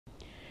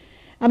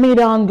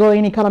Amid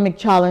ongoing economic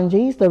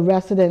challenges, the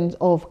residents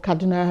of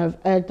Kaduna have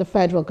urged the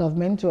federal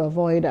government to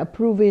avoid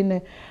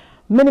approving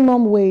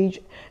minimum wage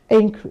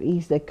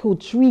increase that could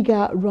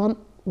trigger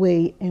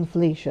runaway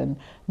inflation,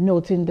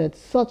 noting that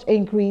such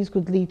increase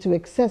could lead to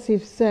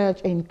excessive surge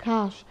in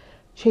cash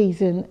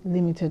chasing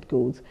limited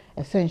goods,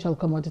 essential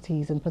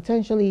commodities, and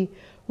potentially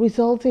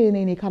resulting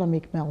in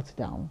economic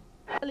meltdown.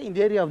 In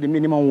the area of the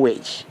minimum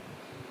wage,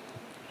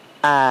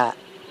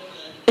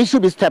 it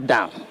should be stepped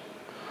down.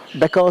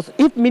 Because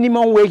if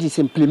minimum wage is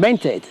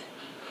implemented,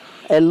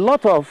 a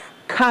lot of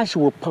cash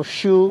will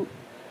pursue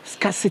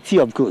scarcity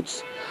of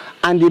goods.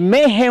 And the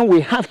mayhem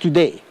we have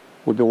today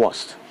will be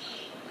worse.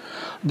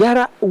 There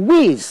are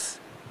ways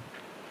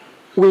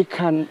we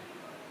can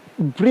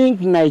turn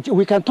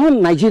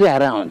Nigeria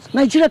around.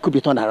 Nigeria could be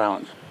turned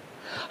around.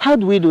 How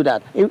do we do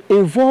that?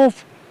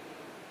 Involve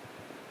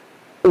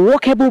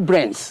workable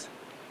brains,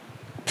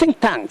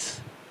 think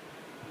tanks,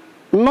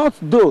 not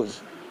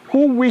those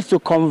who wish to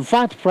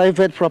convert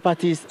private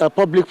properties,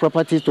 public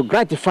properties to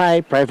gratify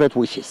private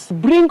wishes.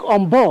 Bring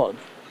on board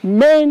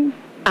men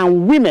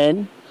and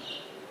women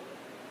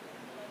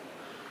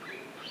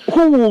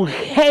who will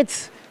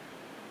hate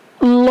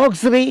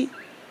luxury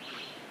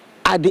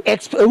at the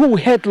who will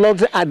hate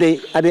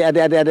luxury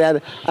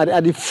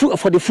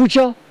for the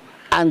future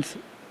and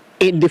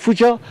in the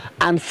future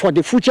and for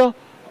the future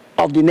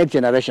of the next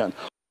generation.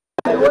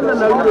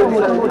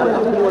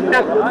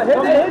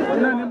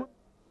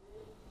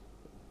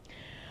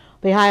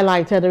 They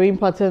highlighted the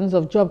importance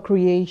of job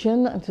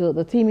creation to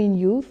the teeming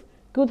youth,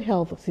 good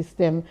health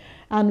system,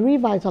 and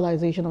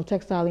revitalization of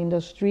textile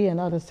industry and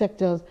other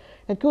sectors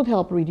that could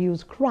help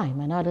reduce crime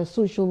and other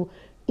social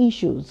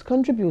issues,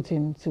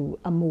 contributing to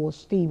a more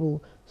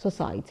stable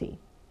society.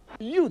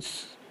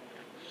 Youths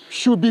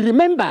should be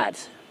remembered.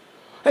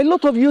 A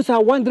lot of youths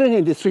are wandering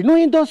in the street. No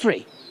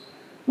industry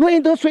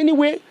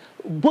anyway,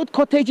 both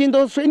cottage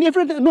industry,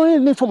 no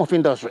any form of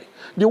industry.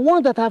 The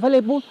ones that are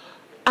available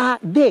are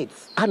dead,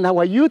 and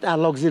our youth are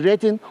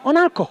luxuriating on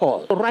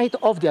alcohol right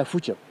off their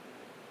future.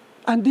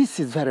 And this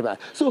is very bad.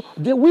 So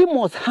we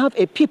must have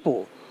a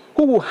people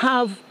who will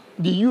have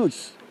the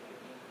youth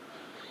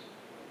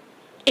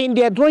in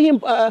their drawing,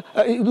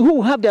 who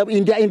will have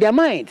in their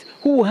mind,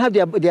 who will have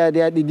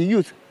the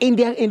youth in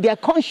their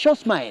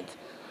conscious mind,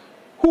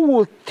 who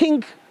will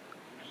think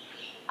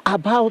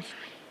about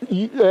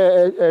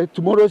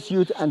tomorrow's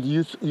youth and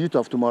the youth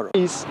of tomorrow.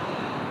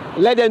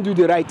 Let them do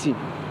the right thing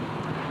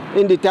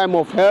in the time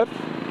of health,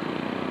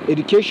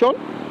 education,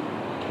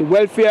 the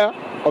welfare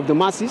of the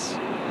masses.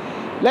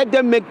 Let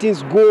them make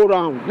things go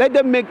around. Let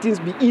them make things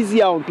be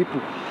easier on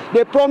people.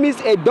 They promised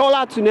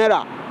 $1 to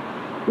Naira,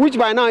 which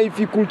by now, if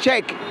you could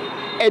check,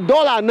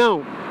 $1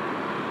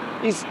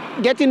 now is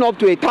getting up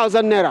to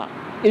 1,000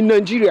 Naira in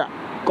Nigeria,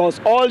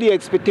 because all the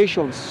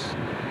expectations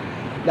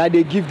that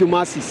they give the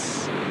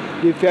masses,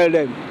 they fail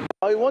them.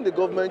 I want the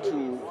government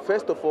to,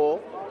 first of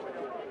all,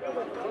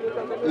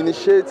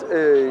 initiate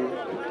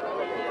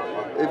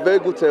a very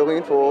good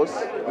terrain for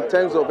us in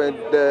terms of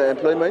the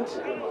employment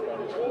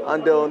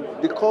and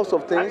the cost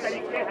of things,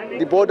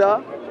 the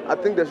border. I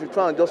think they should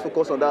try and just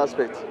focus on that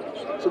aspect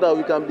so that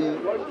we can be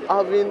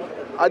having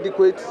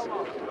adequate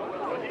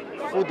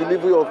food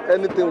delivery of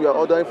anything we are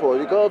ordering for.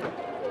 Because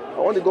I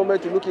want the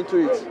government to look into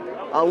it.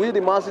 And we,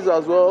 the masses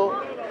as well,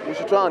 we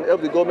should try and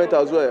help the government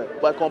as well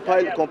by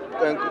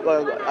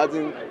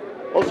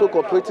also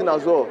cooperating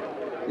as well.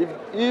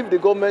 If the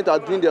government are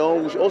doing their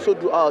own, we should also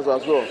do ours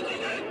as well.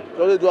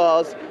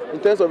 In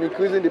terms of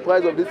increasing the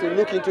price of this thing,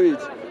 look into it.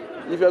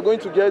 If you're going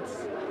to get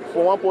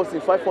for one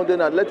person 500,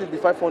 and let it be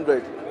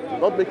 500,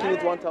 not making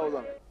it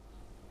 1,000.